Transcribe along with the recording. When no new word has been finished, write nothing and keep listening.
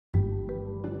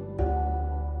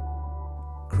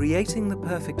Creating the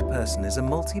perfect person is a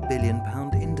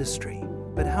multi-billion-pound industry.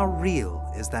 But how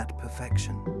real is that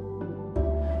perfection?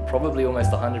 Probably almost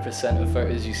 100% of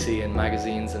photos you see in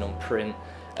magazines and on print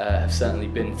have certainly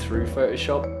been through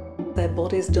Photoshop. Their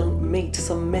bodies don't meet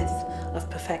some myth of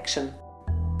perfection.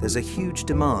 There's a huge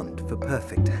demand for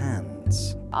perfect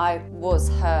hands. I was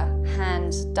her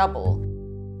hand double.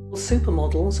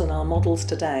 Supermodels and our models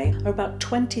today are about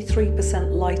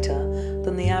 23% lighter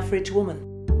than the average woman.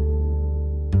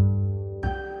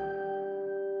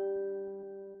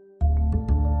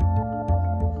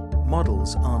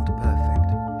 Models aren't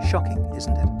perfect. Shocking,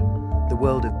 isn't it? The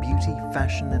world of beauty,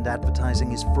 fashion and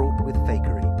advertising is fraught with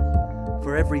fakery.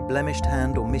 For every blemished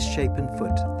hand or misshapen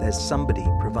foot, there's somebody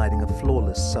providing a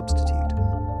flawless substitute.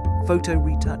 Photo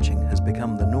retouching has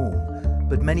become the norm,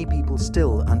 but many people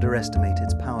still underestimate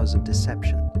its powers of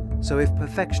deception. So if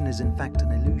perfection is in fact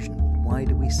an illusion, why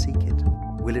do we seek it?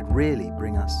 Will it really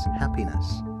bring us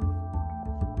happiness?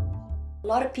 A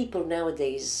lot of people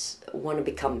nowadays want to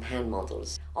become hand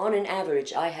models. On an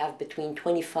average, I have between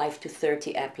 25 to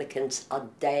 30 applicants a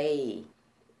day.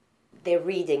 They're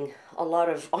reading a lot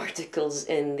of articles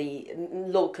in the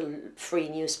local free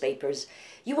newspapers.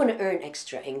 You want to earn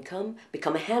extra income?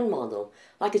 Become a hand model.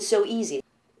 Like, it's so easy.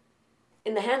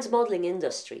 In the hands modeling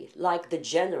industry, like the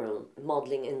general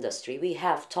modeling industry, we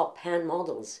have top hand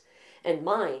models. And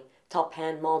my top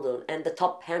hand model and the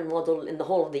top hand model in the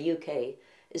whole of the UK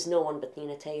is no one but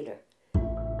Nina Taylor.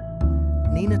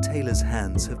 Nina Taylor's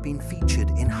hands have been featured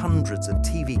in hundreds of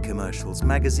TV commercials,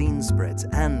 magazine spreads,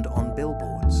 and on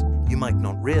billboards. You might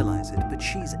not realize it, but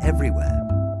she's everywhere.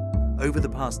 Over the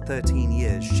past 13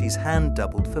 years, she's hand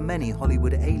doubled for many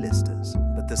Hollywood A-listers.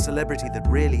 But the celebrity that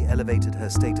really elevated her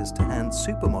status to hand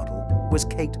supermodel was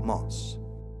Kate Moss.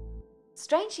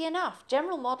 Strangely enough,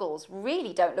 general models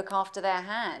really don't look after their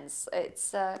hands.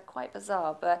 It's quite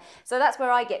bizarre, but so that's where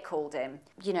I get called in.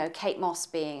 You know, Kate Moss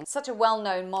being such a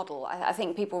well-known model, I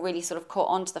think people really sort of caught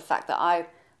on to the fact that I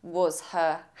was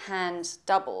her hand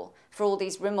double for all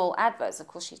these Rimmel adverts. Of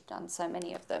course, she's done so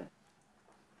many of them.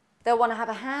 They'll want to have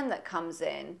a hand that comes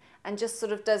in and just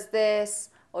sort of does this,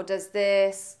 or does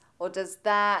this, or does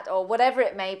that, or whatever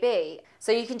it may be.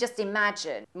 So you can just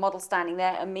imagine model standing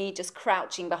there and me just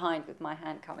crouching behind with my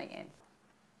hand coming in.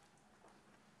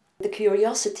 The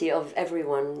curiosity of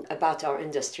everyone about our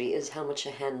industry is how much a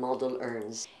hand model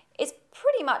earns. It's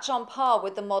pretty much on par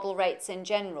with the model rates in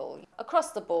general.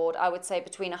 Across the board, I would say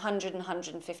between £100 and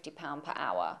 £150 per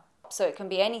hour. So it can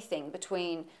be anything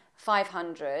between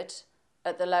 500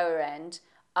 at the lower end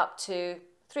up to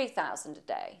 3,000 a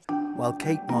day. While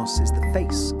Kate Moss is the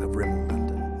face of Rimmel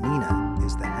London, Nina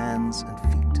is the hands and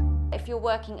feet. If you're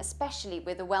working especially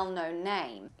with a well-known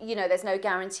name, you know, there's no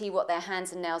guarantee what their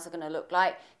hands and nails are going to look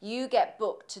like. You get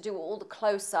booked to do all the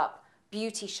close-up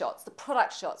beauty shots, the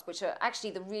product shots, which are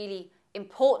actually the really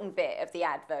important bit of the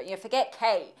advert. You know, forget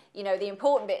Kate, you know, the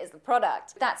important bit is the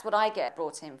product. That's what I get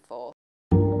brought in for.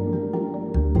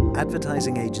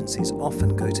 Advertising agencies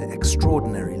often go to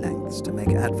extraordinary lengths to make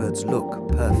adverts look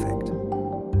perfect.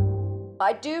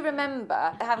 I do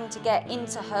remember having to get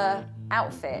into her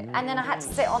outfit and then I had to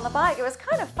sit on the bike. It was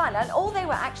kind of fun, and all they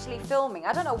were actually filming,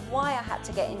 I don't know why I had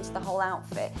to get into the whole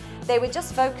outfit. They were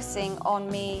just focusing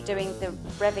on me doing the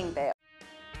revving bit.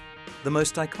 The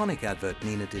most iconic advert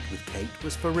Nina did with Kate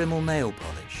was for Rimmel nail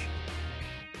polish.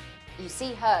 You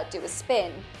see her do a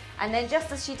spin, and then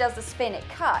just as she does the spin, it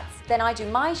cuts. Then I do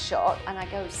my shot, and I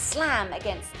go slam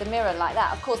against the mirror like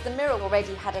that. Of course, the mirror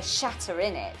already had a shatter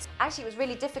in it. Actually, it was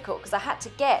really difficult because I had to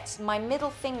get my middle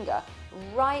finger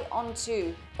right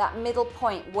onto that middle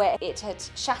point where it had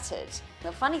shattered.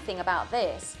 The funny thing about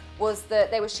this was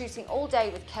that they were shooting all day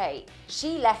with Kate.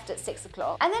 She left at 6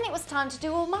 o'clock, and then it was time to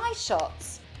do all my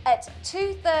shots. At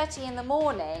 2:30 in the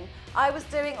morning, I was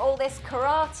doing all this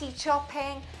karate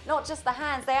chopping, not just the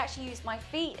hands, they actually used my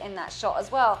feet in that shot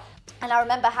as well. And I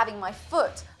remember having my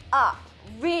foot up,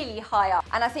 really high up.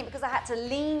 And I think because I had to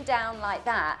lean down like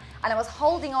that, and I was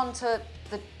holding on to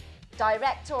the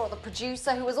director or the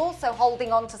producer who was also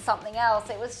holding on to something else,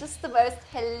 it was just the most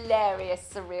hilarious,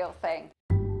 surreal thing.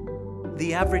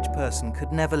 The average person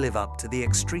could never live up to the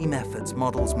extreme efforts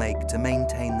models make to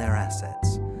maintain their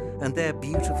assets. And their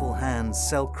beautiful hands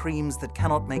sell creams that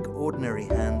cannot make ordinary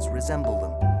hands resemble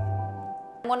them.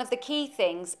 One of the key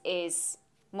things is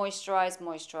moisturise,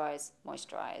 moisturise,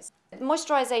 moisturise.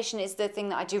 Moisturisation is the thing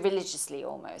that I do religiously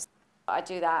almost. I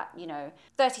do that, you know,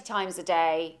 30 times a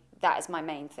day. That is my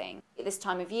main thing. At this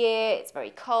time of year, it's very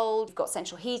cold, you've got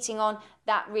central heating on.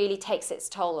 That really takes its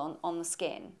toll on the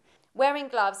skin. Wearing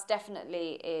gloves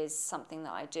definitely is something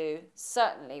that I do,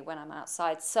 certainly when I'm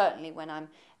outside, certainly when I'm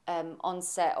on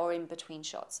set or in between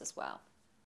shots as well.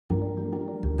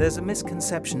 There's a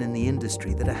misconception in the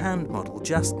industry that a hand model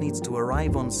just needs to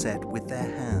arrive on set with their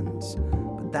hands,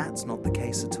 but that's not the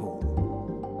case at all.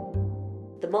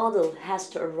 The model has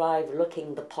to arrive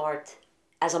looking the part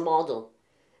as a model,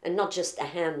 and not just a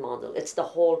hand model. It's the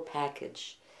whole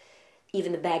package.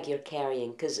 Even the bag you're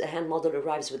carrying, because a hand model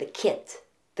arrives with a kit.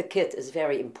 The kit is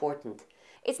very important.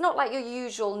 It's not like your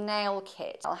usual nail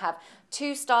kit. I'll have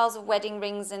 2 styles of wedding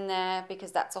rings in there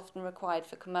because that's often required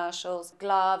for commercials,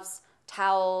 gloves,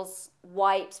 towels,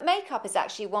 wipes. Makeup is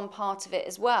actually one part of it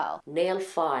as well. Nail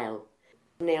file,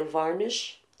 nail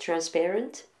varnish,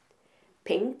 transparent,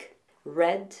 pink,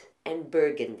 red, and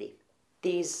burgundy.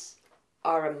 These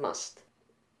are a must.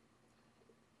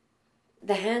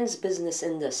 The hands business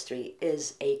industry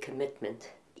is a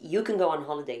commitment. You can go on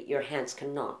holiday, your hands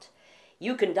cannot.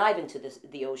 You can dive into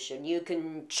the ocean, you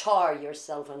can char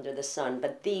yourself under the sun,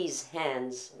 but these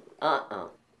hands,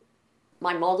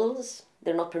 My models,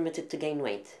 they're not permitted to gain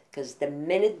weight, because the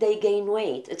minute they gain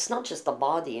weight, it's not just the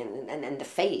body and the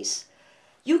face.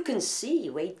 You can see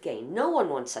weight gain. No one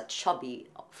wants a chubby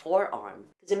forearm.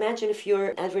 Because imagine if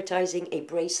you're advertising a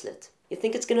bracelet. You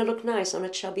think it's going to look nice on a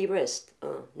chubby wrist.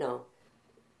 No.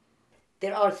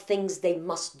 There are things they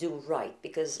must do right,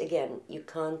 because again, you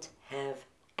can't have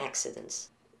accidents.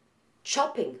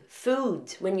 Chopping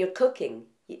food when you're cooking.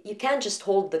 You can't just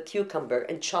hold the cucumber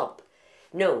and chop.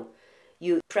 No,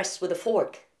 you press with a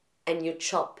fork and you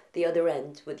chop the other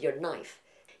end with your knife.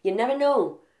 You never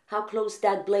know how close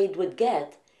that blade would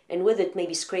get, and with it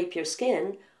maybe scrape your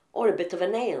skin or a bit of a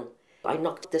nail. I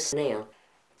knocked this nail.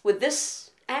 With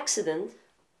this accident,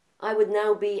 I would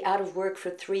now be out of work for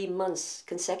 3 months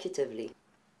consecutively.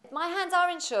 My hands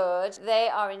are insured. They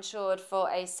are insured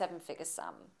for a 7-figure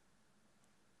sum.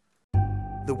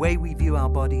 The way we view our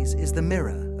bodies is the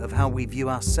mirror of how we view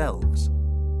ourselves.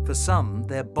 For some,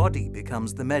 their body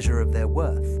becomes the measure of their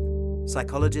worth.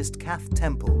 Psychologist Kath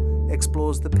Temple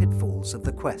explores the pitfalls of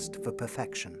the quest for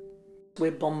perfection.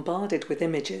 We're bombarded with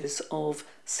images of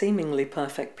seemingly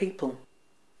perfect people.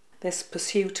 This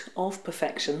pursuit of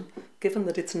perfection, given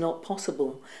that it's not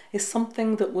possible, is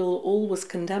something that will always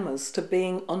condemn us to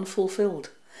being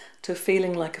unfulfilled, to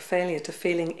feeling like a failure, to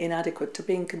feeling inadequate, to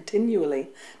being continually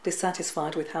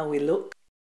dissatisfied with how we look.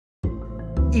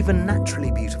 Even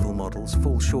naturally beautiful models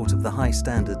fall short of the high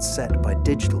standards set by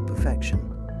digital perfection.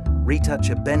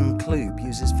 Retoucher Ben Klube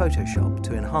uses Photoshop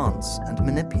to enhance and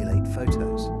manipulate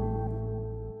photos.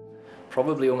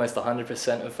 Probably almost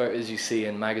 100% of photos you see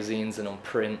in magazines and on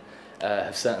print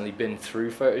have certainly been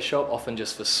through Photoshop, often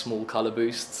just for small colour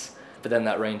boosts. But then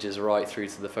that ranges right through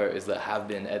to the photos that have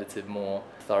been edited more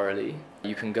thoroughly.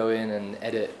 You can go in and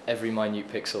edit every minute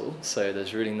pixel, so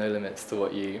there's really no limits to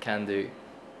what you can do.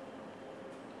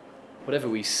 Whatever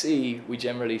we see, we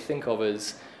generally think of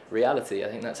as reality. I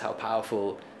think that's how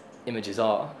powerful images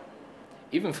are.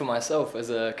 Even for myself as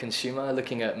a consumer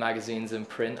looking at magazines and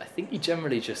print, I think you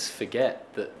generally just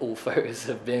forget that all photos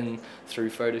have been through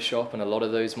Photoshop, and a lot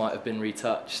of those might have been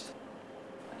retouched.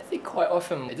 I think quite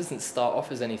often it doesn't start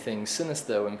off as anything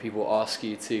sinister when people ask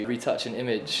you to retouch an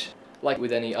image. Like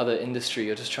with any other industry,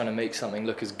 you're just trying to make something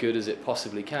look as good as it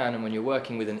possibly can, and when you're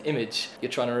working with an image, you're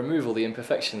trying to remove all the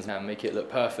imperfections and make it look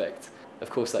perfect.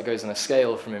 Of course, that goes on a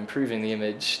scale from improving the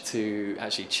image to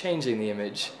actually changing the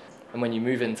image. And when you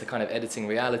move into kind of editing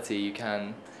reality, you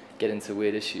can get into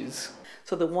weird issues.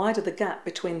 So the wider the gap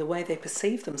between the way they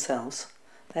perceive themselves,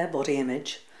 their body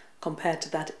image, compared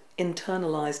to that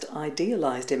internalised,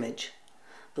 idealised image,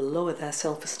 the lower their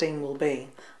self-esteem will be,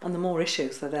 and the more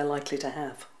issues that they're likely to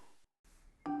have.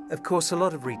 Of course, a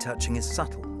lot of retouching is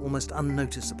subtle, almost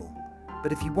unnoticeable.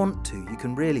 But if you want to, you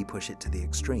can really push it to the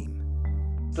extreme.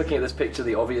 Looking at this picture,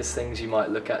 the obvious things you might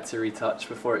look at to retouch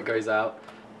before it goes out.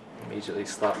 Immediately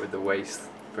start with the waist,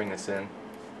 bring this in.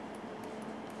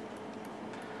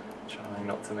 Trying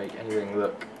not to make anything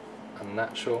look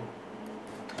unnatural.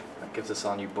 That gives us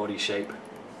our new body shape.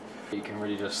 You can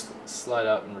really just slide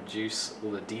out and reduce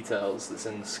all the details that's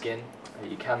in the skin.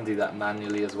 You can do that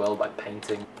manually as well by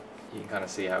painting. You can kind of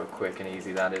see how quick and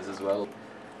easy that is as well.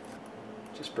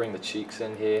 Just bring the cheeks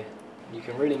in here. You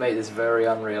can really make this very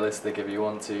unrealistic if you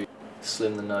want to.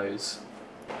 Slim the nose.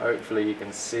 Hopefully you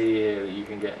can see here that you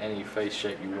can get any face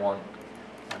shape you want,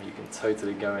 and you can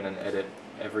totally go in and edit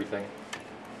everything.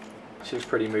 She was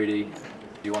pretty moody.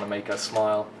 If you want to make her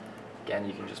smile, again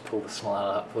you can just pull the smile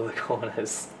up, pull the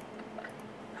corners.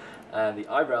 And the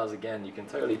eyebrows, again, you can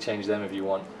totally change them if you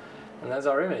want. And there's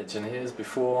our image, and here's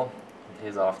before, and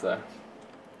here's after.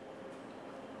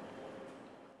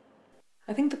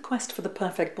 I think the quest for the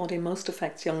perfect body most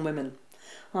affects young women.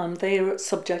 They are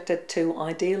subjected to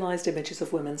idealised images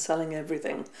of women selling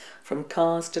everything, from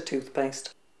cars to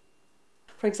toothpaste.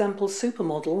 For example,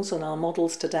 supermodels and our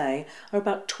models today are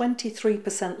about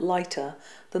 23% lighter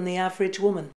than the average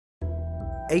woman.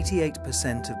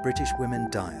 88% of British women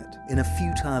diet in a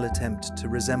futile attempt to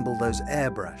resemble those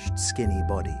airbrushed, skinny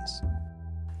bodies.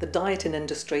 The dieting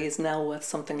industry is now worth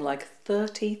something like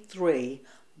 £33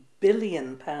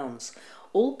 billion,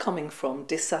 all coming from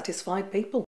dissatisfied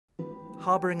people.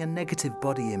 Harbouring a negative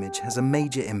body image has a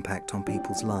major impact on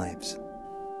people's lives.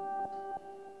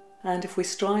 And if we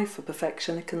strive for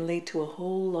perfection, it can lead to a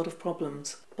whole lot of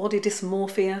problems. Body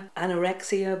dysmorphia,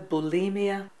 anorexia,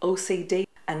 bulimia, OCD,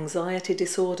 anxiety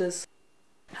disorders.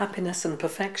 Happiness and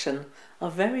perfection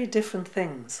are very different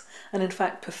things, and in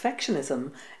fact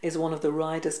perfectionism is one of the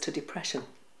riders to depression.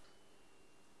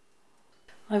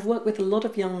 I've worked with a lot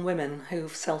of young women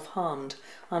who've self-harmed,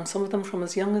 some of them from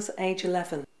as young as age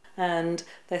 11, and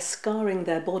they're scarring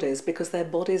their bodies because their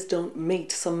bodies don't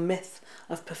meet some myth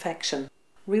of perfection.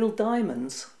 Real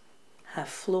diamonds have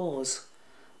flaws.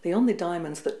 The only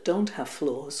diamonds that don't have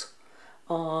flaws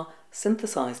are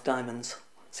synthesized diamonds,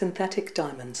 synthetic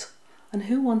diamonds. And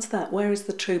who wants that? Where is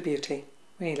the true beauty,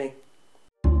 really?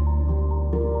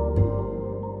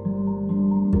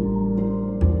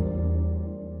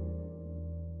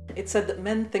 It's said that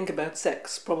men think about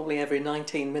sex probably every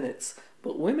 19 minutes,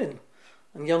 but women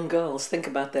and young girls think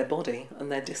about their body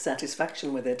and their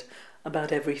dissatisfaction with it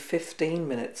about every 15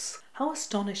 minutes. How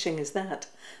astonishing is that?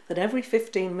 That every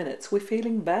 15 minutes we're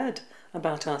feeling bad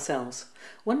about ourselves.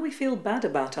 When we feel bad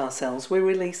about ourselves, we're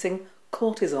releasing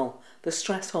cortisol, the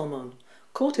stress hormone.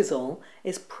 Cortisol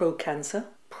is pro-cancer,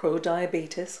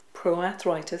 pro-diabetes,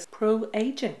 pro-arthritis,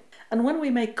 pro-aging. And when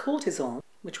we make cortisol,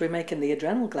 which we make in the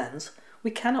adrenal glands, we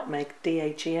cannot make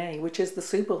DHEA, which is the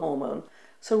super hormone.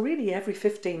 So really every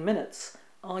 15 minutes,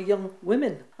 our young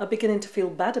women are beginning to feel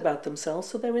bad about themselves,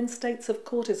 so they're in states of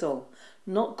cortisol.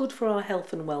 Not good for our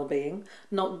health and well-being,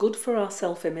 not good for our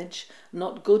self-image,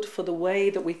 not good for the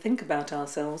way that we think about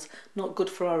ourselves, not good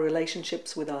for our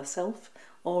relationships with ourselves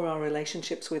or our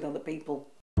relationships with other people.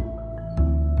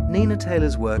 Nina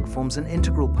Taylor's work forms an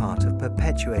integral part of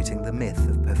perpetuating the myth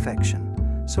of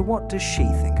perfection. So what does she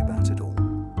think about it all?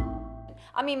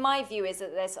 I mean, my view is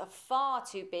that there's a far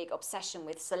too big obsession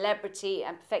with celebrity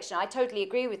and perfection. I totally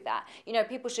agree with that. You know,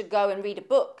 people should go and read a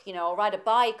book, you know, or ride a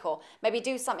bike or maybe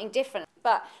do something different.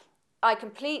 But I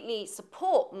completely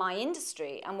support my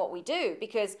industry and what we do,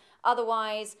 because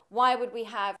otherwise, why would we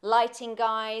have lighting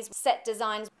guys, set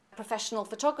designers, professional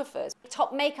photographers,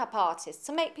 top makeup artists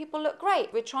to make people look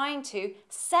great? We're trying to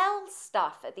sell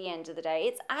stuff at the end of the day.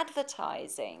 It's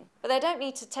advertising. But they don't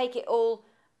need to take it all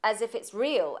as if it's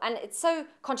real. And it's so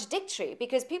contradictory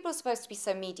because people are supposed to be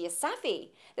so media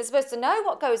savvy. They're supposed to know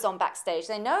what goes on backstage.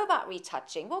 They know about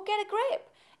retouching. Well, get a grip.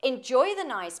 Enjoy the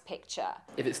nice picture.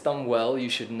 If it's done well, you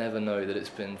should never know that it's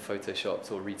been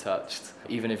photoshopped or retouched,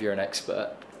 even if you're an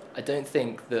expert. I don't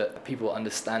think that people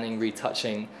understanding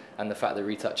retouching and the fact that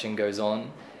retouching goes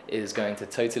on is going to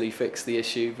totally fix the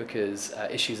issue, because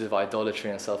issues of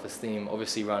idolatry and self-esteem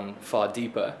obviously run far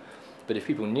deeper. But if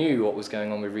people knew what was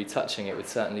going on with retouching, it would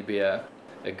certainly be a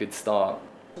good start.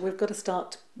 We've got to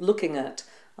start looking at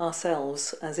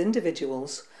ourselves as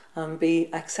individuals and be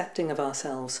accepting of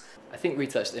ourselves. I think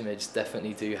retouched images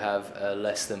definitely do have a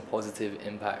less than positive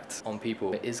impact on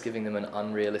people. It is giving them an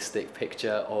unrealistic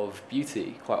picture of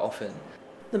beauty quite often.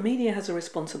 The media has a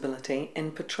responsibility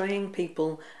in portraying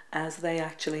people as they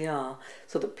actually are,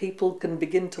 so that people can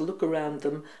begin to look around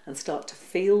them and start to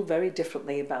feel very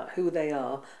differently about who they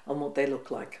are and what they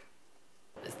look like.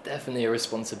 There's definitely a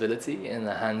responsibility in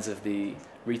the hands of the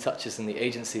retouchers and the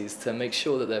agencies to make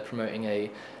sure that they're promoting a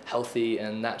healthy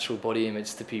and natural body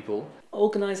image to people.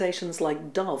 Organisations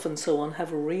like Dove and so on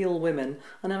have real women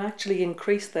and have actually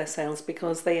increased their sales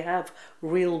because they have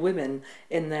real women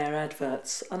in their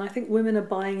adverts. And I think women are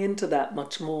buying into that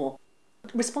much more.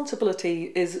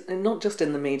 Responsibility is not just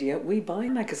in the media. We buy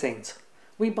magazines.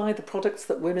 We buy the products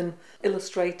that women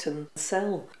illustrate and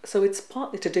sell. So it's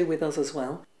partly to do with us as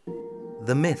well.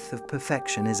 The myth of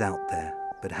perfection is out there,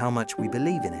 but how much we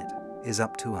believe in it is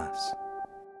up to us.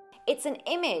 It's an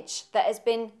image that has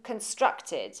been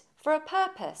constructed for a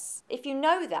purpose. If you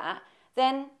know that,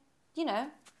 then, you know,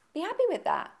 be happy with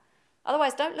that.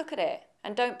 Otherwise, don't look at it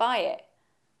and don't buy it.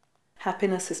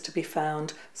 Happiness is to be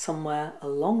found somewhere a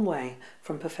long way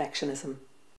from perfectionism.